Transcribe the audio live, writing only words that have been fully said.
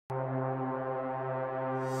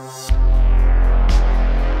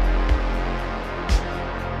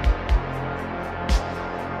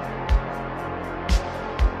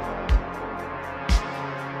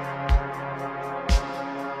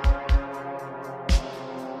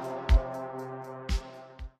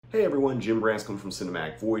Hey everyone, Jim Branscombe from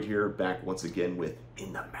Cinemadness here, back once again with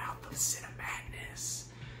In the Mouth of Cinemadness.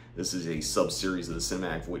 This is a sub-series of the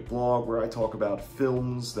Cinemadness blog where I talk about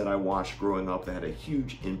films that I watched growing up that had a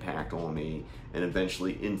huge impact on me and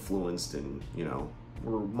eventually influenced and,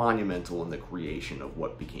 were monumental in the creation of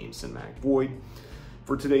what became Cinemadness.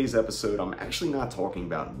 For today's episode, I'm actually not talking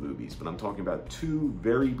about movies, but I'm talking about two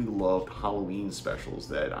very beloved Halloween specials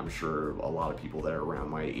that I'm sure a lot of people that are around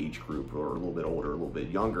my age group or a little bit older, a little bit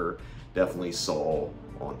younger, definitely saw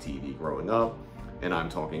on TV growing up. And I'm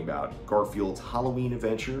talking about Garfield's Halloween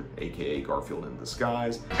Adventure, aka Garfield in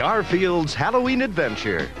Disguise. Garfield's Halloween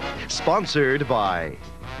Adventure, sponsored by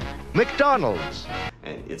McDonald's.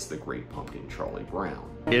 And It's the Great Pumpkin, Charlie Brown.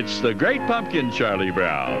 It's the Great Pumpkin, Charlie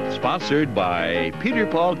Brown, sponsored by Peter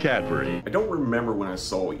Paul Cadbury. I don't remember when I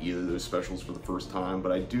saw either of those specials for the first time,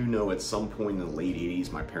 but I do know at some point in the late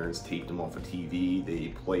 80s, my parents taped them off of TV. They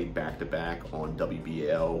played back-to-back on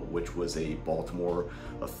WBL, which was a Baltimore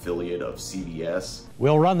affiliate of CBS.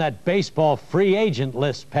 We'll run that baseball free agent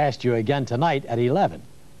list past you again tonight at 11.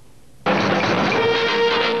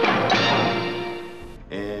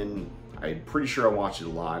 I'm pretty sure I watched it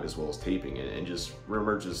live as well as taping it, and just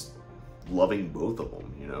remember just loving both of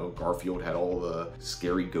them. Garfield had all the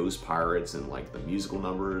scary ghost pirates and like the musical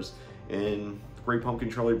numbers, and Great Pumpkin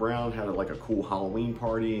Charlie Brown had like a cool Halloween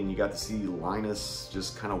party, and you got to see Linus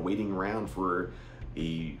just kind of waiting around for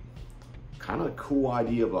a kind of cool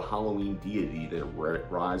idea of a Halloween deity that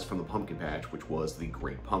rise from the pumpkin patch, which was the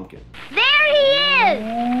Great Pumpkin. There he is!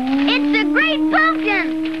 It's the Great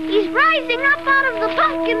Pumpkin! He's rising up out of the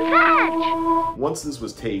pumpkin patch! Once this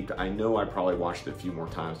was taped, I know I probably watched it a few more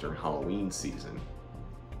times during Halloween season,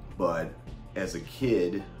 but as a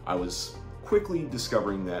kid, I was quickly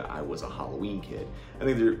discovering that I was a Halloween kid. I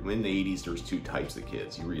think in the 80s, there's two types of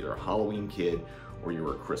kids. You were either a Halloween kid or you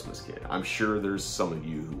were a Christmas kid. I'm sure there's some of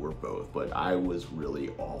you who were both, but I was really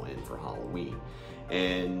all in for Halloween.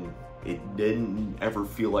 And it didn't ever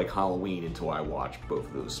feel like Halloween until I watched both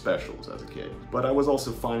of those specials as a kid. But I was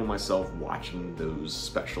also finding myself watching those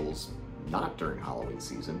specials not during Halloween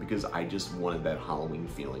season because I just wanted that Halloween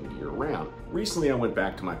feeling year round. Recently I went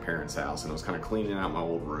back to my parents' house and I was kind of cleaning out my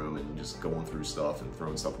old room and just going through stuff and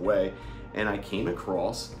throwing stuff away, and I came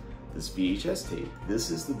across this VHS tape.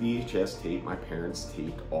 This is the VHS tape my parents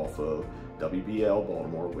taped off of WBL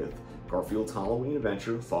Baltimore with Garfield's Halloween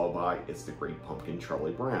Adventure, followed by It's the Great Pumpkin,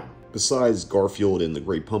 Charlie Brown. Besides Garfield and the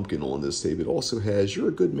Great Pumpkin on this tape, it also has You're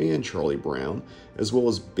a Good Man, Charlie Brown, as well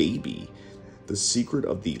as Baby, The Secret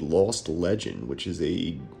of the Lost Legend, which is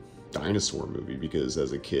a dinosaur movie, because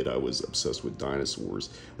as a kid I was obsessed with dinosaurs.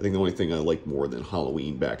 I think the only thing I liked more than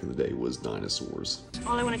Halloween back in the day was dinosaurs.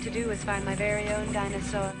 All I wanted to do was find my very own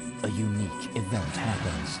dinosaur. A unique event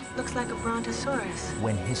happens. Looks like a brontosaurus.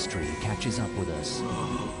 When history catches up with us.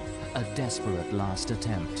 A desperate last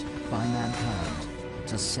attempt by mankind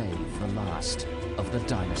to save the last of the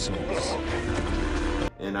dinosaurs.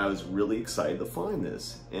 And I was really excited to find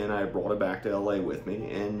this, and I brought it back to LA with me,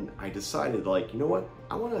 and I decided, like, you know what,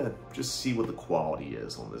 I want to just see what the quality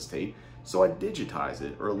is on this tape, so I digitized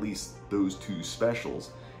it, or at least those two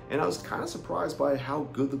specials, and I was kind of surprised by how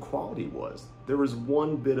good the quality was. There was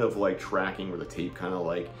one bit of like tracking where the tape kind of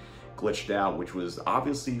like glitched out, which was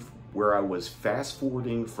obviously where I was fast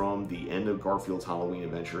forwarding from the end of Garfield's Halloween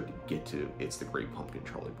Adventure to get to It's the Great Pumpkin,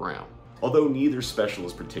 Charlie Brown. Although neither special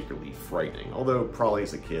is particularly frightening, although probably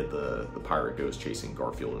as a kid the pirate ghost chasing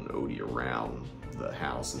Garfield and Odie around the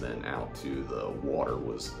house and then out to the water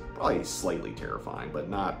was probably slightly terrifying, but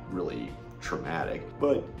not really traumatic.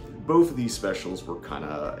 But both of these specials were kind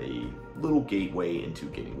of a little gateway into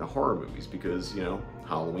getting the horror movies because,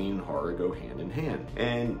 Halloween and horror go hand in hand.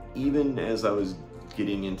 And even as I was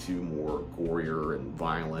getting into more gorier and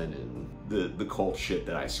violent and the cult shit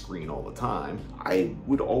that I screen all the time, I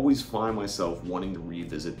would always find myself wanting to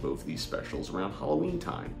revisit both of these specials around Halloween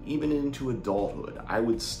time. Even into adulthood, I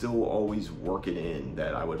would still always work it in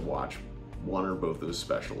that I would watch one or both those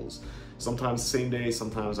specials. Sometimes the same day,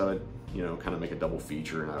 sometimes I would, kind of make a double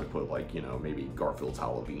feature and I would put like, maybe Garfield's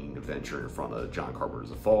Halloween Adventure in front of John Carpenter's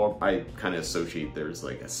The Fog. I kind of associate there's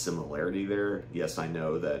like a similarity there. Yes, I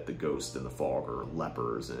know that the Ghost and the Fog are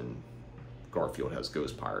lepers and Garfield has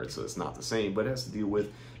ghost pirates, so it's not the same, but it has to deal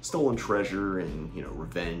with stolen treasure and,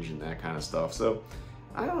 revenge and that kind of stuff. So,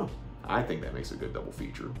 I don't know. I think that makes a good double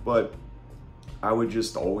feature, but I would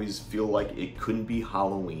just always feel like it couldn't be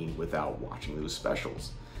Halloween without watching those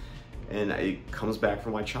specials. And it comes back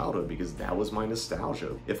from my childhood because that was my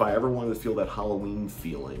nostalgia. If I ever wanted to feel that Halloween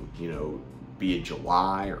feeling, be it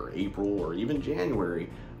July or April or even January,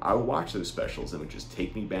 I would watch those specials and it would just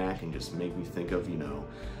take me back and just make me think of,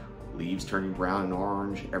 leaves turning brown and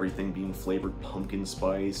orange, everything being flavored pumpkin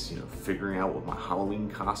spice, you know, figuring out what my Halloween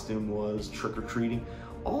costume was, trick-or-treating,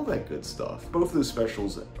 all that good stuff. Both of those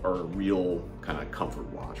specials are a real kind of comfort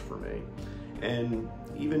watch for me. And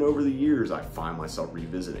even over the years, I find myself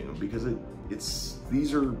revisiting them because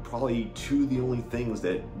these are probably two of the only things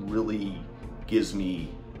that really gives me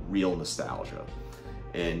real nostalgia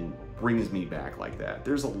and brings me back like that.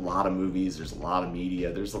 There's a lot of movies, there's a lot of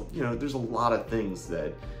media, there's a lot of things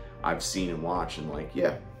that I've seen and watched and like,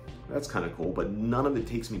 yeah, that's kind of cool, but none of it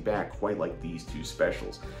takes me back quite like these two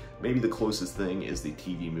specials. Maybe the closest thing is the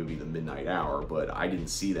TV movie The Midnight Hour, but I didn't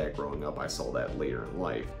see that growing up. I saw that later in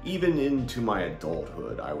life. Even into my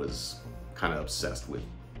adulthood, I was kind of obsessed with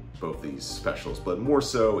both these specials, but more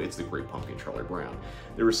so, it's The Great Pumpkin, Charlie Brown.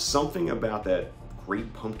 There was something about that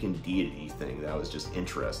Great Pumpkin deity thing that I was just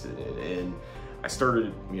interested in, and I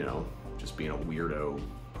started, you know, just being a weirdo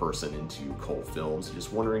person into cult films,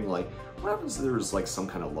 just wondering like, what happens if there's like some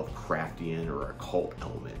kind of Lovecraftian or occult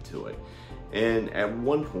element to it? And at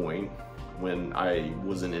one point, when I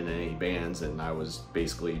wasn't in any bands and I was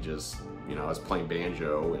basically just, you know, I was playing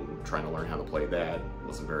banjo and trying to learn how to play that,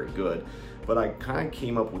 wasn't very good, but I kind of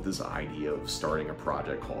came up with this idea of starting a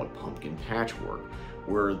project called Pumpkin Patchwork,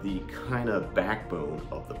 where the kind of backbone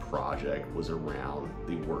of the project was around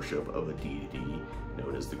the worship of a deity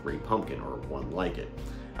known as the Great Pumpkin, or one like it.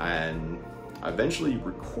 And I eventually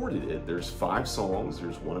recorded it. There's 5 songs.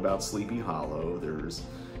 There's one about Sleepy Hollow. There's,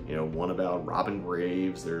 you know, one about Robin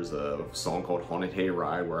Graves. There's a song called Haunted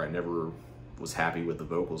Hayride where I never was happy with the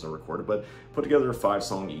vocals I recorded, but put together a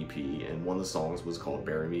 5-song EP, and one of the songs was called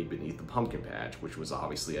Bury Me Beneath the Pumpkin Patch, which was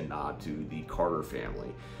obviously a nod to the Carter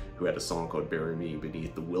family, who had a song called Bury Me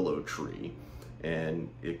Beneath the Willow Tree. And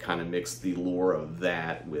it kind of mixed the lore of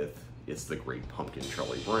that with It's the Great Pumpkin,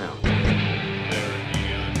 Charlie Brown.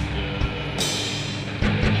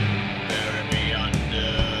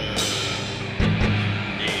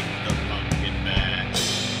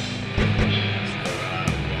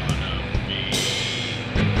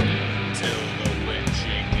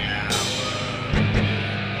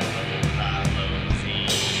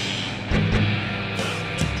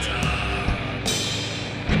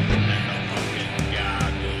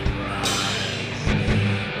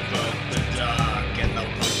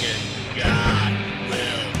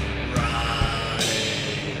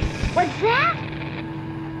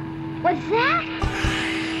 What's that?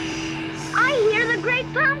 I hear the Great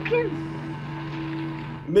Pumpkin.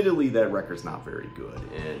 Admittedly, that record's not very good,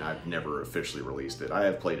 and I've never officially released it. I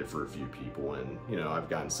have played it for a few people, and, you know, I've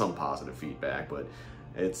gotten some positive feedback, but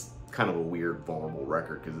it's kind of a weird, vulnerable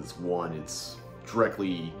record, because it's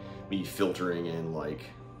directly me filtering in, like,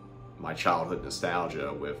 my childhood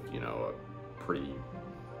nostalgia with, you know, a pretty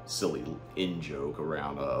silly in-joke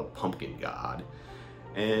around a pumpkin god.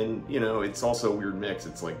 And, you know, it's also a weird mix.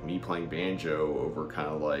 It's like me playing banjo over kind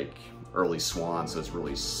of like early Swan, so it's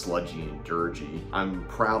really sludgy and dirgy. I'm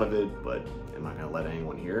proud of it, but am I gonna let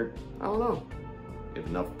anyone hear it? I don't know. If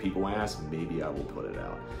enough people ask, maybe I will put it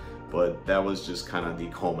out. But that was just kind of the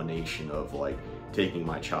culmination of like taking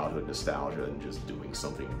my childhood nostalgia and just doing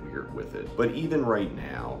something weird with it. But even right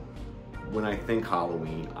now, when I think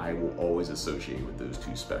Halloween, I will always associate with those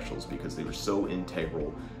 2 specials because they were so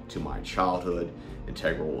integral to my childhood,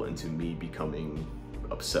 integral into me becoming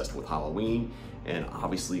obsessed with Halloween, and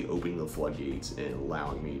obviously opening the floodgates and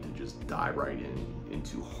allowing me to just dive right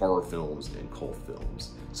into horror films and cult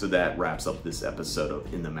films. So that wraps up this episode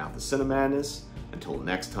of In the Mouth of Cinemadness. Until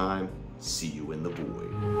next time, see you in the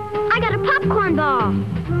void. I got a popcorn ball.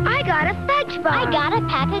 I got a fudge bar. I got a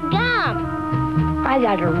pack of gum. I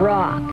got a rock.